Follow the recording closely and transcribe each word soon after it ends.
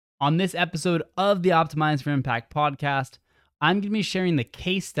On this episode of the Optimize for Impact podcast, I'm going to be sharing the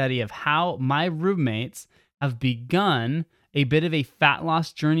case study of how my roommates have begun a bit of a fat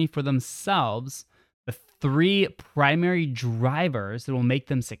loss journey for themselves, the 3 primary drivers that will make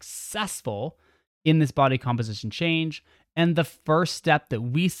them successful in this body composition change, and the first step that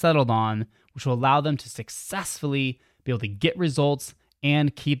we settled on, which will allow them to successfully be able to get results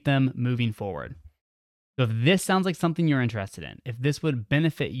and keep them moving forward. So if this sounds like something you're interested in, if this would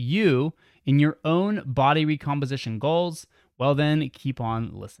benefit you in your own body recomposition goals, well then keep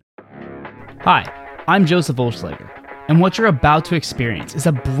on listening. Hi, I'm Joseph Olschlager, and what you're about to experience is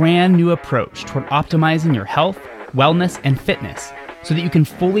a brand new approach toward optimizing your health, wellness, and fitness so that you can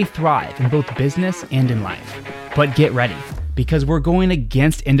fully thrive in both business and in life. But get ready, because we're going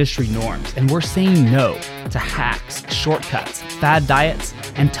against industry norms and we're saying no to hacks, shortcuts, fad diets,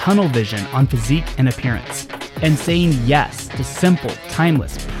 and tunnel vision on physique and appearance, and saying yes to simple,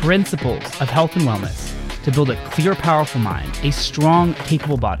 timeless principles of health and wellness to build a clear, powerful mind, a strong,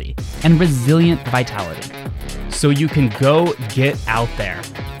 capable body, and resilient vitality. So you can go get out there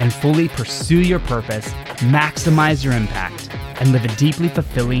and fully pursue your purpose, maximize your impact, and live a deeply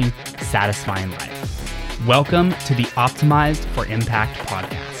fulfilling, satisfying life. Welcome to the Optimized for Impact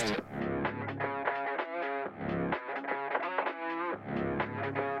podcast.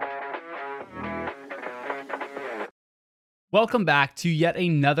 Welcome back to yet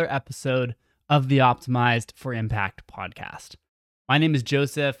another episode of the Optimized for Impact podcast. My name is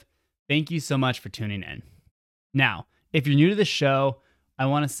Joseph. Thank you so much for tuning in. Now, if you're new to the show, I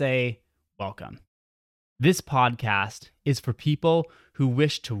want to say welcome. This podcast is for people who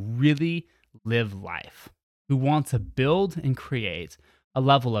wish to really live life, who want to build and create a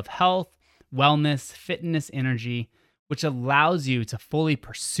level of health, wellness, fitness, energy, which allows you to fully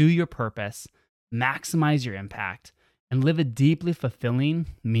pursue your purpose, maximize your impact, and live a deeply fulfilling,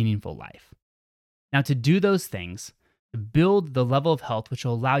 meaningful life. Now, to do those things, to build the level of health which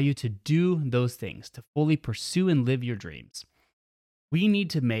will allow you to do those things, to fully pursue and live your dreams, we need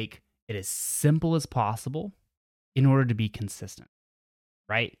to make it as simple as possible in order to be consistent,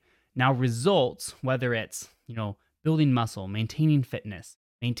 right? Now, results, whether it's, building muscle, maintaining fitness,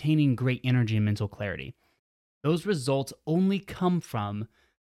 maintaining great energy and mental clarity, those results only come from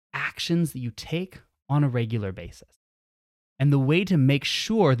actions that you take on a regular basis. And the way to make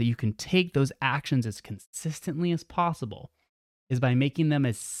sure that you can take those actions as consistently as possible is by making them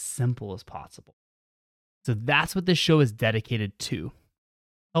as simple as possible. So that's what this show is dedicated to,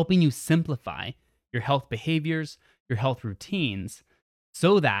 helping you simplify your health behaviors, your health routines,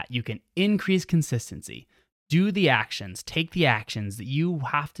 so that you can increase consistency, do the actions, take the actions that you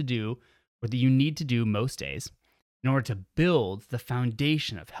have to do or that you need to do most days in order to build the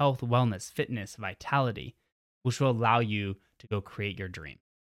foundation of health, wellness, fitness, vitality, which will allow you to go create your dream.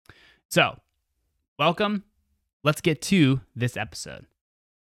 So, welcome. Let's get to this episode.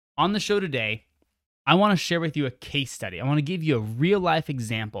 On the show today, I want to share with you a case study. I want to give you a real life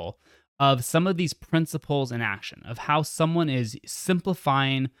example of some of these principles in action, of how someone is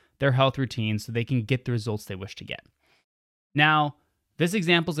simplifying their health routine so they can get the results they wish to get. Now, this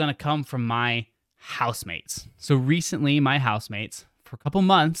example is going to come from my housemates. So recently, my housemates, for a couple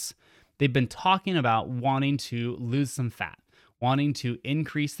months, they've been talking about wanting to lose some fat, wanting to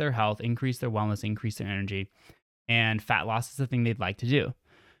increase their health, increase their wellness, increase their energy, and fat loss is the thing they'd like to do.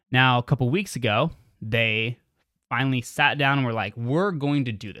 Now, a couple weeks ago, they finally sat down and were like, we're going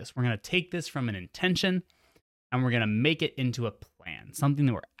to do this. We're going to take this from an intention and we're going to make it into a plan, something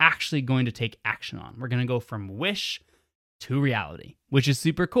that we're actually going to take action on. We're going to go from wish to reality, which is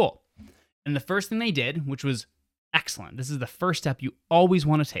super cool. And the first thing they did, which was excellent, this is the first step you always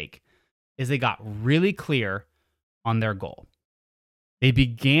want to take, is they got really clear on their goal. They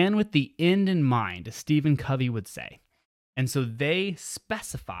began with the end in mind, as Stephen Covey would say. And so they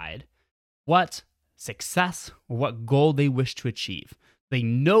specified what success or what goal they wish to achieve. They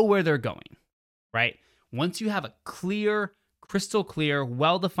know where they're going, right? Once you have a clear, crystal clear,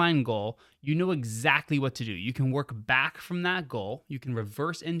 well-defined goal, you know exactly what to do. You can work back from that goal. You can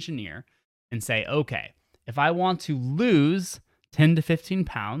reverse engineer and say, okay, if I want to lose 10 to 15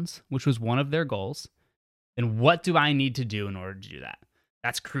 pounds, which was one of their goals, then what do I need to do in order to do that?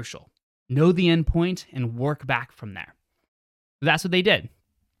 That's crucial. Know the end point and work back from there. So that's what they did.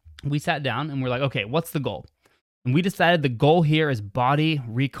 We sat down and we're like, okay, what's the goal? And we decided the goal here is body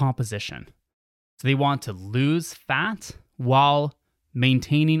recomposition. So they want to lose fat while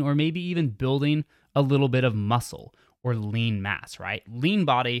maintaining or maybe even building a little bit of muscle or lean mass, right? Lean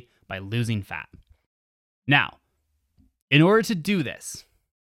body by losing fat. Now, in order to do this,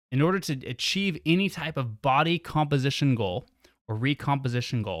 in order to achieve any type of body composition goal or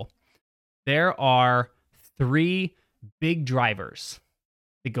recomposition goal, there are three big drivers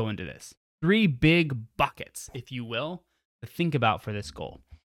that go into this. Three big buckets, if you will, to think about for this goal.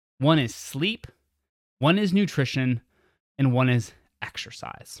 One is sleep, one is nutrition, and one is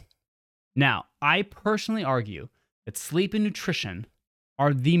exercise. Now, I personally argue that sleep and nutrition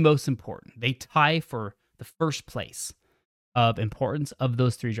are the most important. They tie for the first place of importance of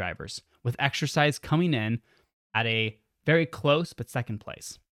those three drivers, with exercise coming in at a very close but second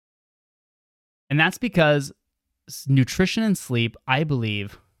place. And that's because nutrition and sleep, I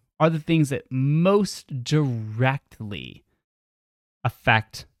believe, are the things that most directly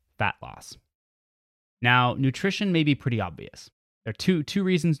affect fat loss. Now, nutrition may be pretty obvious. There are two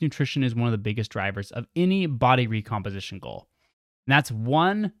reasons nutrition is one of the biggest drivers of any body recomposition goal. And that's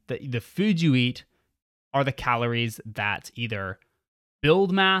one, that the food you eat are the calories that either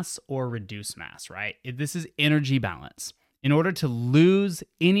build mass or reduce mass, right? This is energy balance. In order to lose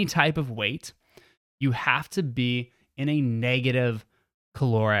any type of weight, you have to be in a negative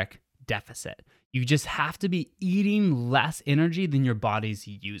caloric deficit. You just have to be eating less energy than your body's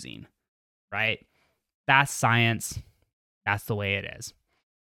using, right? That's science. That's the way it is.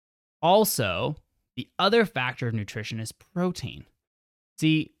 Also, the other factor of nutrition is protein.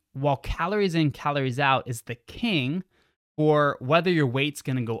 See, while calories in, calories out is the king for whether your weight's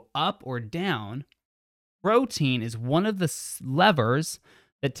going to go up or down, protein is one of the levers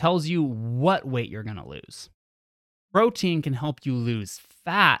that tells you what weight you're going to lose. Protein can help you lose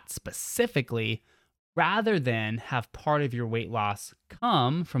fat specifically rather than have part of your weight loss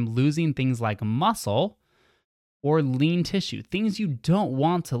come from losing things like muscle or lean tissue, things you don't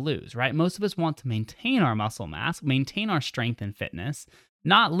want to lose, right? Most of us want to maintain our muscle mass, maintain our strength and fitness,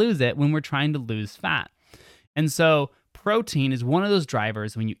 not lose it when we're trying to lose fat. And so protein is one of those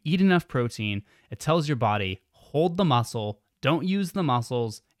drivers. When you eat enough protein, it tells your body, hold the muscle, don't use the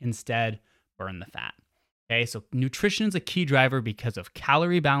muscles, instead burn the fat. Okay, so nutrition is a key driver because of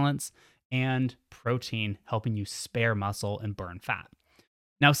calorie balance and protein helping you spare muscle and burn fat.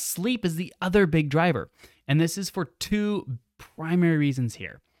 Now, sleep is the other big driver. And this is for two primary reasons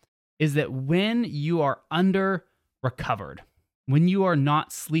here, is that when you are under recovered, when you are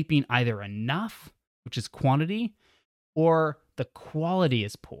not sleeping either enough, which is quantity, or the quality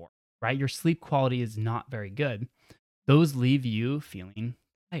is poor, right? Your sleep quality is not very good. Those leave you feeling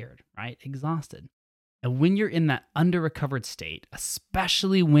tired, right? Exhausted. And when you're in that under recovered state,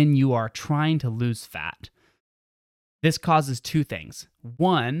 especially when you are trying to lose fat, this causes two things.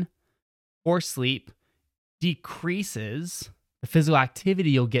 One, poor sleep decreases the physical activity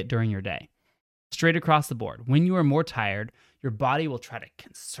you'll get during your day. Straight across the board. When you are more tired, your body will try to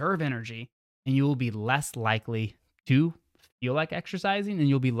conserve energy and you will be less likely to feel like exercising and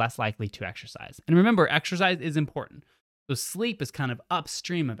you'll be less likely to exercise. And remember, exercise is important. So sleep is kind of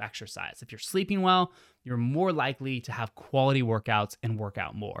upstream of exercise. If you're sleeping well, you're more likely to have quality workouts and work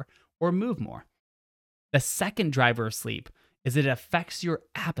out more or move more. The second driver of sleep is it affects your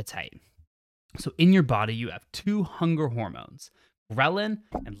appetite. So in your body, you have two hunger hormones, ghrelin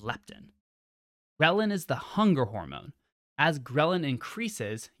and leptin. Ghrelin is the hunger hormone. As ghrelin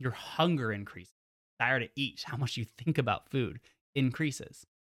increases, your hunger increases. Desire to eat, how much you think about food, increases.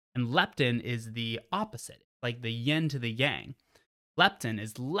 And leptin is the opposite, like the yin to the yang. Leptin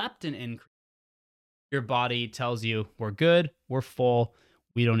is leptin increase. Your body tells you, we're good, we're full,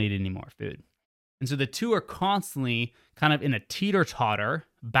 we don't need any more food. And so the two are constantly kind of in a teeter-totter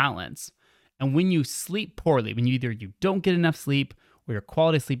balance. And when you sleep poorly, when you don't get enough sleep or your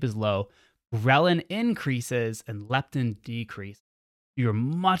quality of sleep is low, ghrelin increases and leptin decreases. You're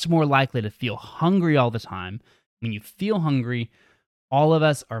much more likely to feel hungry all the time. When you feel hungry, all of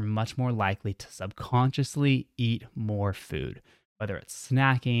us are much more likely to subconsciously eat more food, whether it's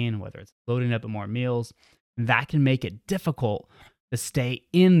snacking, whether it's loading up at more meals. That can make it difficult to stay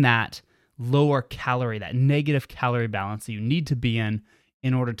in that lower calorie, that negative calorie balance that you need to be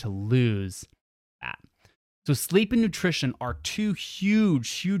in order to lose fat. So sleep and nutrition are two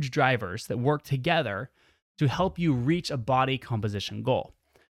huge drivers that work together to help you reach a body composition goal.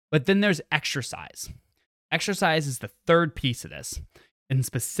 But then there's exercise. Exercise is the third piece of this. And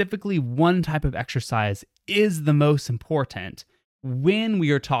specifically, one type of exercise is the most important when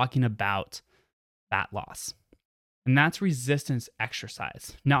we are talking about fat loss. And that's resistance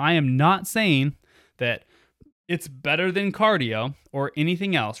exercise. Now, I am not saying that it's better than cardio or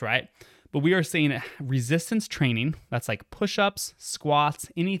anything else, right? But we are saying resistance training, that's like push-ups,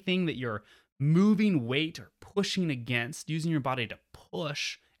 squats, anything that you're moving weight or pushing against, using your body to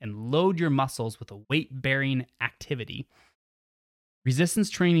push and load your muscles with a weight-bearing activity.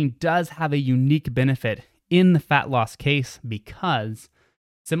 Resistance training does have a unique benefit in the fat loss case because,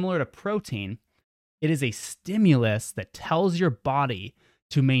 similar to protein, it is a stimulus that tells your body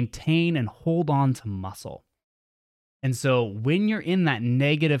to maintain and hold on to muscle. And so when you're in that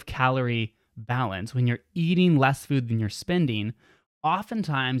negative calorie balance, when you're eating less food than you're spending,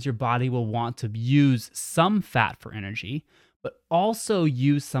 oftentimes your body will want to use some fat for energy, but also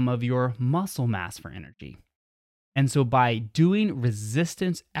use some of your muscle mass for energy. And so by doing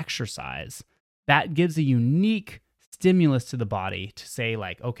resistance exercise, that gives a unique stimulus to the body to say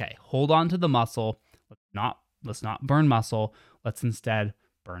like, okay, hold on to the muscle. Let's not burn muscle. Let's instead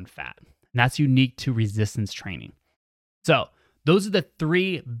burn fat. And that's unique to resistance training. So those are the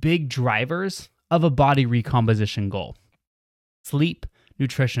three big drivers of a body recomposition goal: sleep,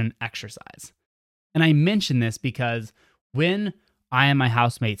 nutrition, exercise. And I mention this because when I and my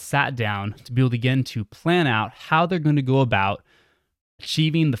housemates sat down to be able to begin to plan out how they're going to go about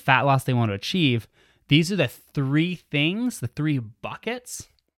achieving the fat loss they want to achieve, these are the three things, the three buckets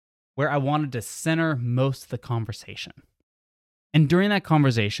where I wanted to center most of the conversation. And during that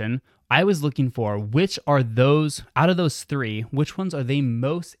conversation, I was looking for which are those, out of those three, which ones are they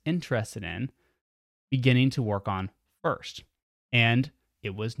most interested in beginning to work on first? And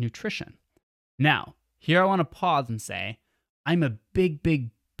it was nutrition. Now, here I want to pause and say, I'm a big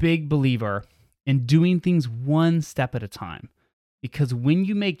believer in doing things one step at a time. Because when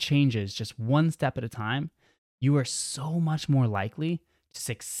you make changes just one step at a time, you are so much more likely to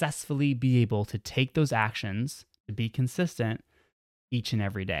successfully be able to take those actions to be consistent each and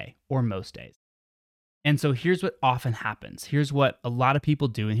every day, or most days. And so here's what often happens. Here's what a lot of people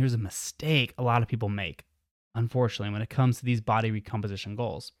do, and here's a mistake a lot of people make, unfortunately, when it comes to these body recomposition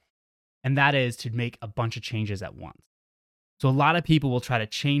goals. And that is to make a bunch of changes at once. So a lot of people will try to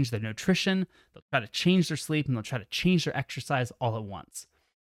change their nutrition, they'll try to change their sleep, and they'll try to change their exercise all at once.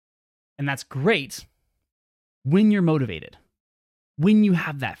 And that's great when you're motivated. When you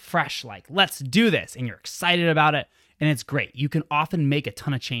have that fresh, like, let's do this, and you're excited about it, and it's great. You can often make a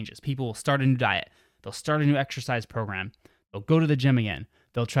ton of changes. People will start a new diet. They'll start a new exercise program. They'll go to the gym again.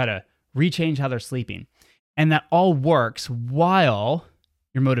 They'll try to rechange how they're sleeping. And that all works while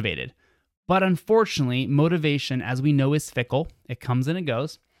you're motivated. But unfortunately, motivation, as we know, is fickle. It comes and it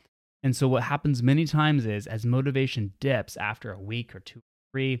goes. And so what happens many times is as motivation dips after a week or two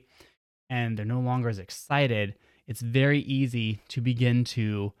or three, and they're no longer as excited, it's very easy to begin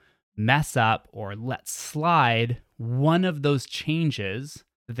to mess up or let slide one of those changes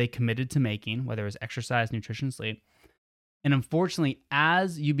that they committed to making, whether it's exercise, nutrition, sleep. And unfortunately,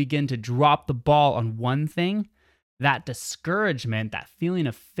 as you begin to drop the ball on one thing, that discouragement, that feeling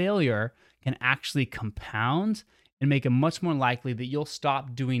of failure can actually compound and make it much more likely that you'll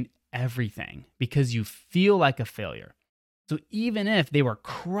stop doing everything because you feel like a failure. So even if they were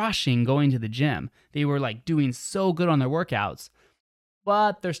crushing going to the gym, they were like doing so good on their workouts,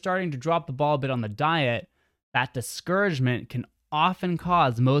 but they're starting to drop the ball a bit on the diet, that discouragement can often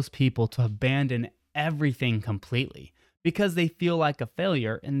cause most people to abandon everything completely because they feel like a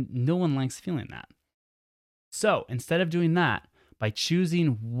failure, and no one likes feeling that. So instead of doing that, by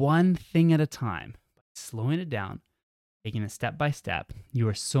choosing one thing at a time, by slowing it down, taking it step by step, you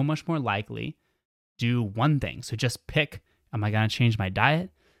are so much more likely to do one thing. So just pick, am I going to change my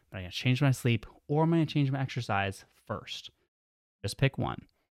diet? Am I going to change my sleep? Or am I going to change my exercise first? Just pick one.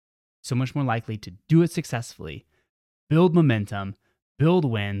 So much more likely to do it successfully, build momentum, build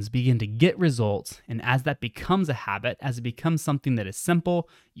wins, begin to get results. And as that becomes a habit, as it becomes something that is simple,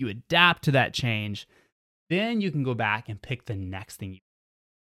 you adapt to that change, then you can go back and pick the next thing you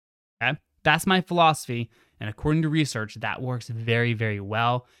do. Okay? That's my philosophy. And according to research, that works very, very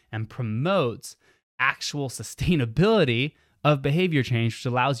well and promotes actual sustainability of behavior change, which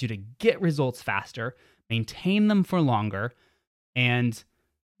allows you to get results faster, maintain them for longer, and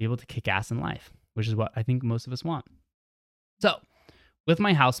be able to kick ass in life, which is what I think most of us want. So, with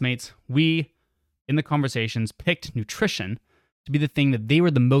my housemates, we, in the conversations, picked nutrition to be the thing that they were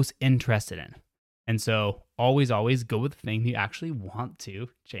the most interested in. And so, always go with the thing you actually want to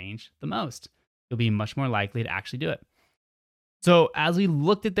change the most. You'll be much more likely to actually do it. So, as we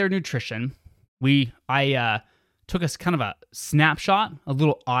looked at their nutrition, I took us kind of a snapshot, a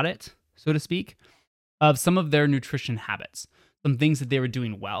little audit, so to speak, of some of their nutrition habits, some things that they were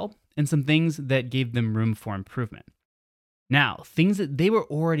doing well, and some things that gave them room for improvement. Now, things that they were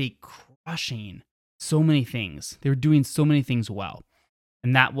already crushing so many things. They were doing so many things well.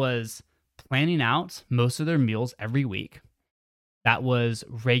 And that was planning out most of their meals every week. That was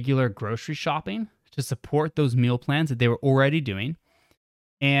regular grocery shopping to support those meal plans that they were already doing.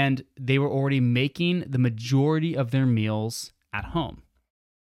 And they were already making the majority of their meals at home.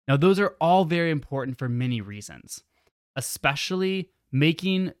 Now, those are all very important for many reasons, especially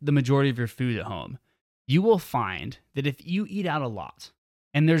making the majority of your food at home. You will find that if you eat out a lot,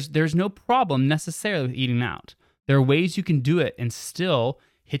 and there's no problem necessarily with eating out. There are ways you can do it and still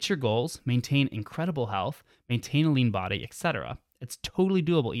hit your goals, maintain incredible health, maintain a lean body, etc. It's totally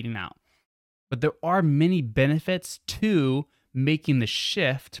doable eating out. But there are many benefits to making the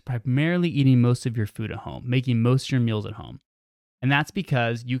shift to primarily eating most of your food at home, making most of your meals at home. And that's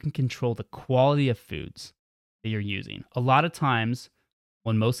because you can control the quality of foods that you're using. A lot of times,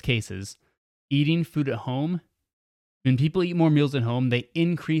 well, in most cases, eating food at home, when people eat more meals at home, they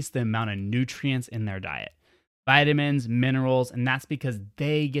increase the amount of nutrients in their diet, vitamins, minerals, and that's because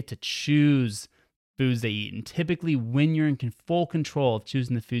they get to choose foods they eat. And typically, when you're in full control of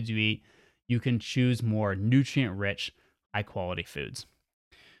choosing the foods you eat, you can choose more nutrient rich, high quality foods.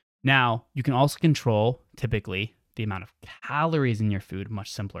 Now, you can also control typically the amount of calories in your food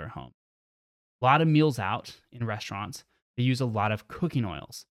much simpler at home. A lot of meals out in restaurants, they use a lot of cooking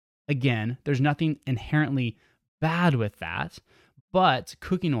oils. Again, there's nothing inherently bad with that, but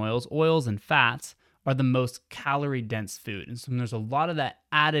cooking oils and fats are the most calorie dense food. And so when there's a lot of that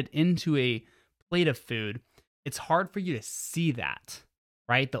added into a plate of food, it's hard for you to see that,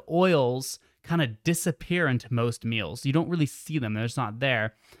 right? The oils kind of disappear into most meals. You don't really see them, they're just not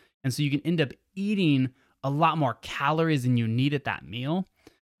there. And so you can end up eating a lot more calories than you need at that meal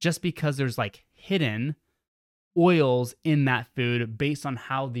just because there's like hidden oils in that food based on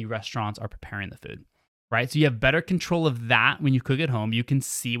how the restaurants are preparing the food, right? So you have better control of that when you cook at home. You can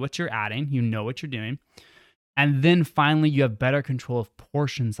see what you're adding, you know what you're doing. And then finally, you have better control of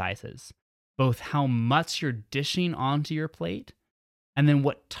portion sizes, both how much you're dishing onto your plate and then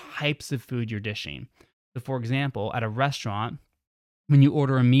what types of food you're dishing. So for example, at a restaurant, when you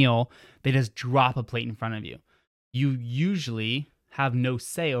order a meal, they just drop a plate in front of you. You usually have no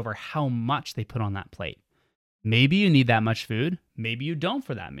say over how much they put on that plate. Maybe you need that much food, maybe you don't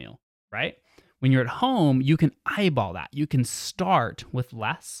for that meal, right? When you're at home, you can eyeball that. You can start with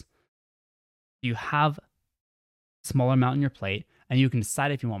less. You have a smaller amount on your plate, and you can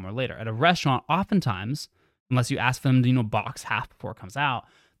decide if you want more later. At a restaurant, oftentimes, unless you ask them to box half before it comes out,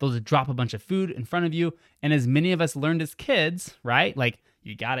 they'll just drop a bunch of food in front of you. And as many of us learned as kids, right? Like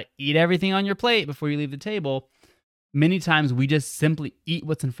you gotta eat everything on your plate before you leave the table. Many times we just simply eat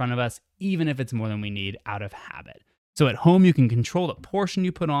what's in front of us, even if it's more than we need out of habit. So at home, you can control the portion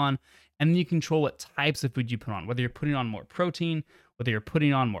you put on, and then you control what types of food you put on, whether you're putting on more protein, whether you're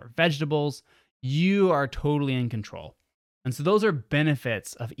putting on more vegetables, you are totally in control. And so those are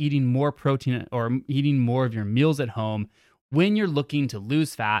benefits of eating more protein or eating more of your meals at home when you're looking to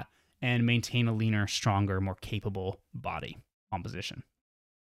lose fat and maintain a leaner, stronger, more capable body composition.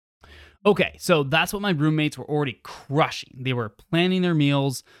 Okay, so that's what my roommates were already crushing. They were planning their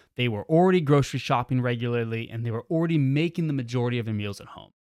meals, they were already grocery shopping regularly, and they were already making the majority of their meals at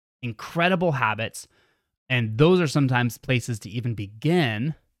home. Incredible habits, and those are sometimes places to even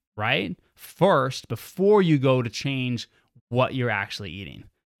begin, right? First, before you go to change what you're actually eating.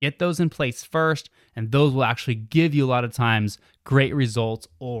 Get those in place first, and those will actually give you a lot of times great results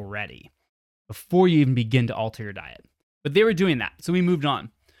already before you even begin to alter your diet. But they were doing that, so we moved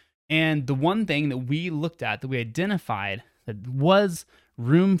on. And the one thing that we looked at, that we identified that was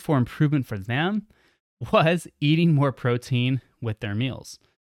room for improvement for them was eating more protein with their meals.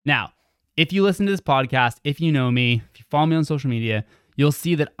 Now, if you listen to this podcast, if you know me, if you follow me on social media, you'll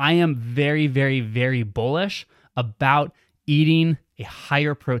see that I am very, very, very bullish about eating a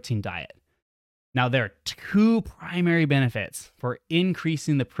higher protein diet. Now, there are two primary benefits for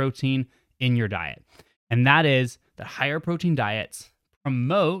increasing the protein in your diet. And that is that higher protein diets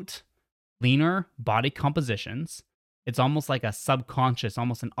promote leaner body compositions. It's almost like a subconscious,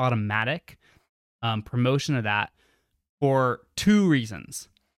 almost an automatic promotion of that for two reasons.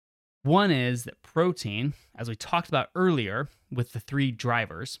 One is that protein, as we talked about earlier with the three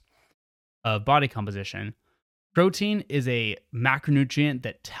drivers of body composition, protein is a macronutrient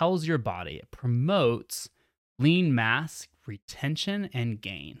that tells your body, it promotes lean mass retention and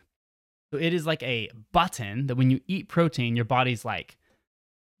gain. So it is like a button that when you eat protein, your body's like,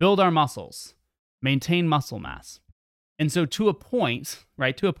 build our muscles, maintain muscle mass. And so to a point,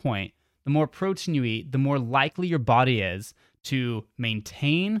 the more protein you eat, the more likely your body is to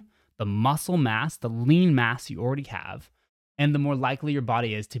maintain the muscle mass, the lean mass you already have, and the more likely your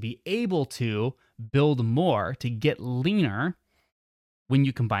body is to be able to build more, to get leaner when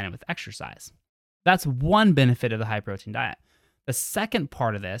you combine it with exercise. That's one benefit of the high protein diet. The second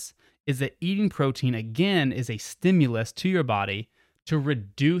part of this is that eating protein, again, is a stimulus to your body to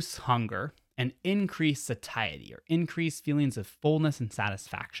reduce hunger and increased satiety or increased feelings of fullness and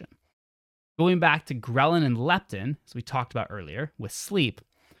satisfaction. Going back to ghrelin and leptin, as we talked about earlier with sleep,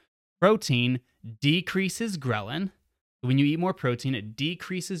 protein decreases ghrelin. When you eat more protein, it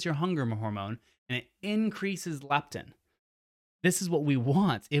decreases your hunger hormone and it increases leptin. This is what we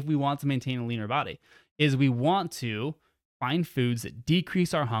want if we want to maintain a leaner body, is we want to find foods that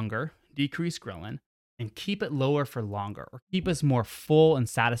decrease our hunger, decrease ghrelin, and keep it lower for longer, or keep us more full and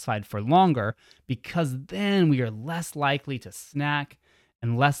satisfied for longer, because then we are less likely to snack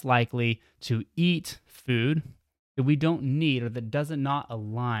and less likely to eat food that we don't need or that does not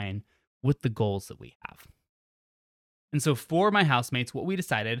align with the goals that we have. And so for my housemates, what we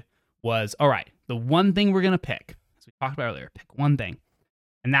decided was, all right, the one thing we're going to pick, as we talked about earlier, pick one thing.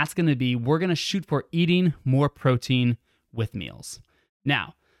 And that's going to be, we're going to shoot for eating more protein with meals.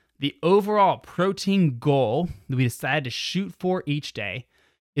 Now, the overall protein goal that we decided to shoot for each day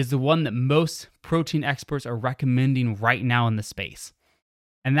is the one that most protein experts are recommending right now in the space.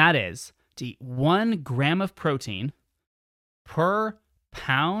 And that is to eat 1 gram of protein per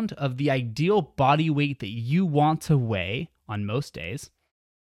pound of the ideal body weight that you want to weigh on most days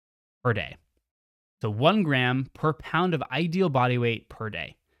per day. So 1 gram per pound of ideal body weight per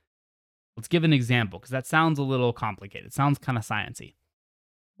day. Let's give an example, because that sounds a little complicated. It sounds kind of sciencey.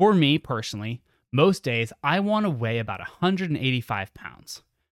 For me personally, most days I want to weigh about 185 pounds.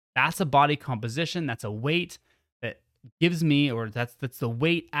 That's a body composition. That's a weight that gives me, or that's the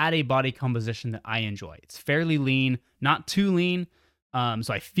weight at a body composition that I enjoy. It's fairly lean, not too lean.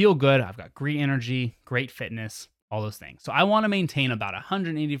 So I feel good. I've got great energy, great fitness, all those things. So I want to maintain about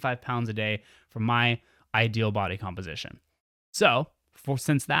 185 pounds a day for my ideal body composition. So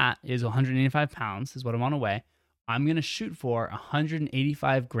since that is 185 pounds is what I want to weigh, I'm going to shoot for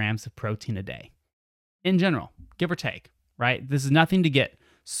 185 grams of protein a day. In general, give or take, right? This is nothing to get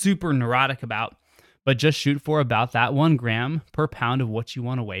super neurotic about, but just shoot for about that 1 gram per pound of what you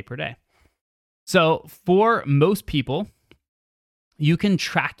want to weigh per day. So for most people, you can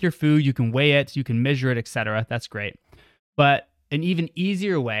track your food, you can weigh it, you can measure it, etc. That's great. But an even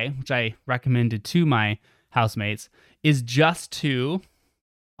easier way, which I recommended to my housemates, is just to,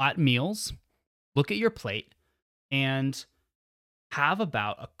 at meals, look at your plate and have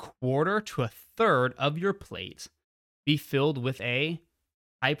about a quarter to a third of your plate be filled with a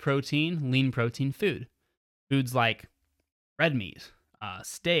high protein, lean protein food. Foods like red meat,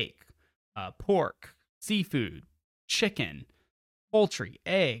 steak, pork, seafood, chicken, poultry,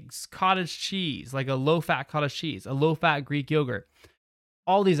 eggs, cottage cheese, like a low-fat cottage cheese, a low-fat Greek yogurt.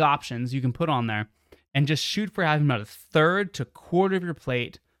 All these options you can put on there, and just shoot for having about a third to quarter of your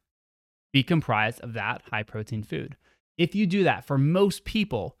plate be comprised of that high-protein food. If you do that, for most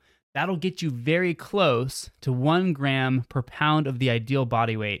people, that'll get you very close to 1 gram per pound of the ideal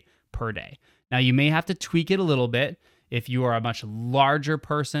body weight per day. Now, you may have to tweak it a little bit if you are a much larger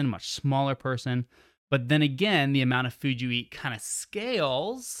person, much smaller person. But then again, the amount of food you eat kind of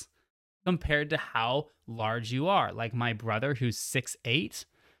scales compared to how large you are. Like my brother, who's 6'8",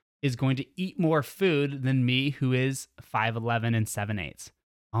 is going to eat more food than me, who is 5'11" and 7/8.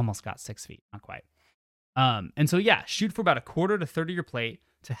 Almost got 6 feet, not quite. And so yeah, shoot for about a quarter to third of your plate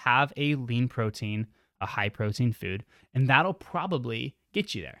to have a lean protein, a high protein food, and that'll probably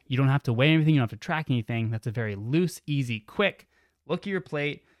get you there. You don't have to weigh anything, you don't have to track anything. That's a very loose, easy, quick look at your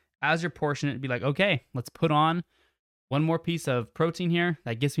plate. As your portion, it'd be like, okay, let's put on 1 more piece of protein here.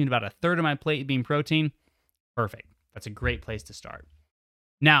 That gets me about a third of my plate being protein. Perfect. That's a great place to start.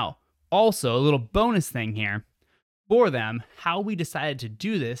 Now, also a little bonus thing here for them, how we decided to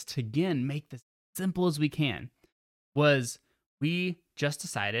do this to, again, make this simple as we can, was we just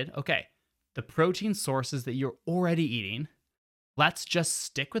decided, okay, the protein sources that you're already eating, let's just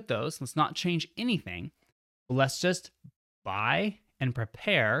stick with those. Let's not change anything. Let's just buy and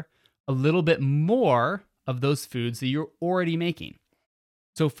prepare a little bit more of those foods that you're already making.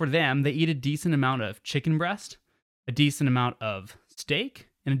 So for them, they eat a decent amount of chicken breast, a decent amount of steak,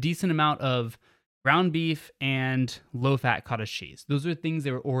 and a decent amount of ground beef and low-fat cottage cheese. Those are things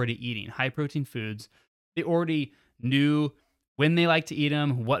they were already eating, high-protein foods. They already knew when they like to eat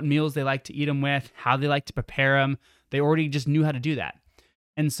them, what meals they like to eat them with, how they like to prepare them. They already just knew how to do that.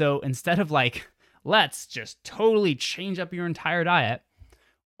 And so instead of like, let's just totally change up your entire diet,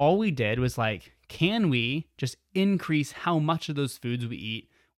 all we did was like, can we just increase how much of those foods we eat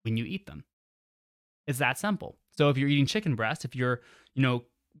when you eat them? It's that simple. So if you're eating chicken breast, if you're,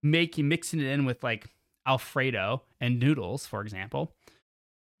 mixing it in with like Alfredo and noodles, for example,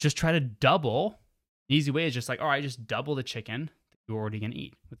 just try to double. An easy way is just like, all right, just double the chicken that you're already going to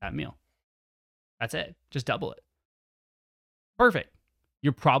eat with that meal. That's it. Just double it. Perfect.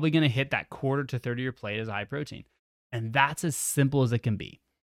 you're probably going to hit that quarter to third of your plate as high protein. And that's as simple as it can be.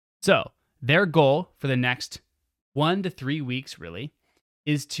 So their goal for the next 1 to 3 weeks really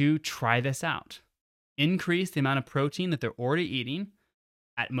is to try this out. Increase the amount of protein that they're already eating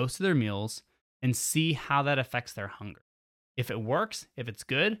at most of their meals and see how that affects their hunger. If it works, if it's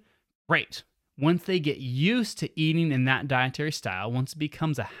good, great. Once they get used to eating in that dietary style, once it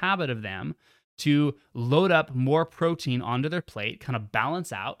becomes a habit of them to load up more protein onto their plate, kind of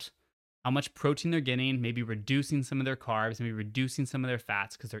balance out how much protein they're getting, maybe reducing some of their carbs, maybe reducing some of their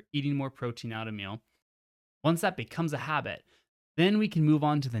fats because they're eating more protein out of meal. Once that becomes a habit, then we can move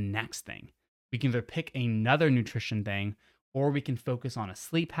on to the next thing. We can either pick another nutrition thing, or we can focus on a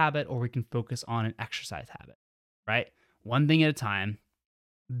sleep habit, or we can focus on an exercise habit, right? One thing at a time,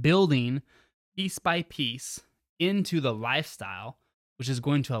 building piece by piece into the lifestyle, which is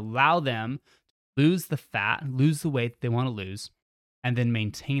going to allow them to lose the fat, lose the weight they want to lose, and then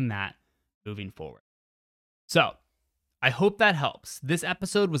maintain that moving forward. So I hope that helps. This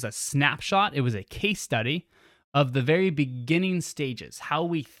episode was a snapshot. It was a case study of the very beginning stages, how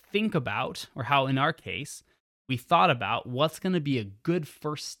we think about, or how in our case, we thought about what's going to be a good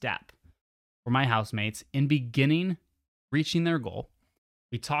first step for my housemates in beginning reaching their goal.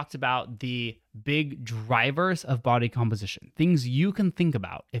 We talked about the big drivers of body composition, things you can think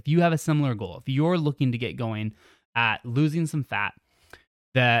about if you have a similar goal, if you're looking to get going at losing some fat,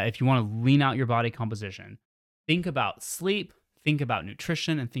 that if you want to lean out your body composition, think about sleep, think about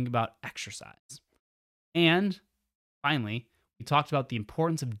nutrition, and think about exercise. And finally, we talked about the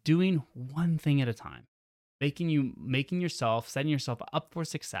importance of doing one thing at a time, setting yourself up for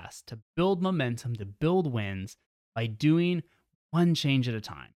success, to build momentum, to build wins by doing one change at a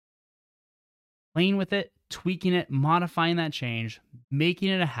time. Playing with it, tweaking it, modifying that change, making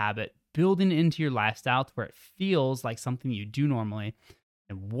it a habit, building it into your lifestyle to where it feels like something you do normally.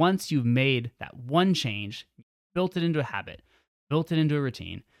 And once you've made that one change, built it into a habit, built it into a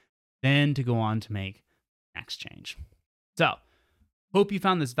routine, then to go on to make the next change. So, hope you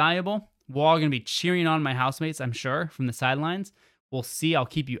found this valuable. We're all going to be cheering on my housemates, I'm sure, from the sidelines. We'll see. I'll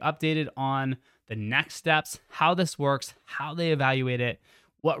keep you updated on the next steps, how this works, how they evaluate it,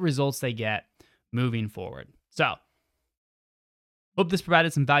 what results they get moving forward. So, hope this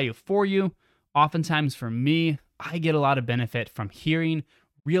provided some value for you. Oftentimes for me, I get a lot of benefit from hearing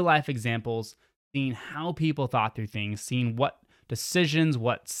real life examples, seeing how people thought through things, seeing what decisions,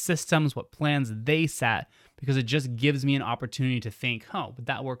 what systems, what plans they set, because it just gives me an opportunity to think, oh, would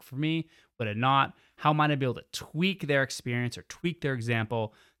that work for me? Would it not? How might I be able to tweak their experience or tweak their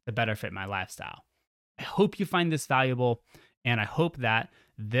example to better fit my lifestyle? I hope you find this valuable, and I hope that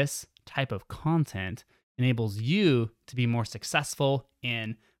this type of content enables you to be more successful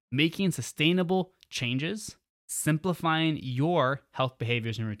in making sustainable changes, simplifying your health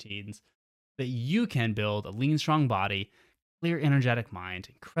behaviors and routines, that you can build a lean, strong body, clear, energetic mind,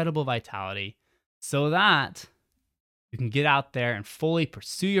 incredible vitality, so that you can get out there and fully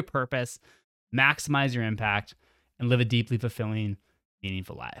pursue your purpose, maximize your impact, and live a deeply fulfilling,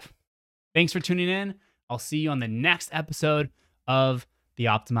 meaningful life. Thanks for tuning in. I'll see you on the next episode of the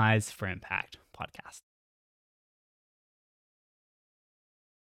Optimize for Impact podcast.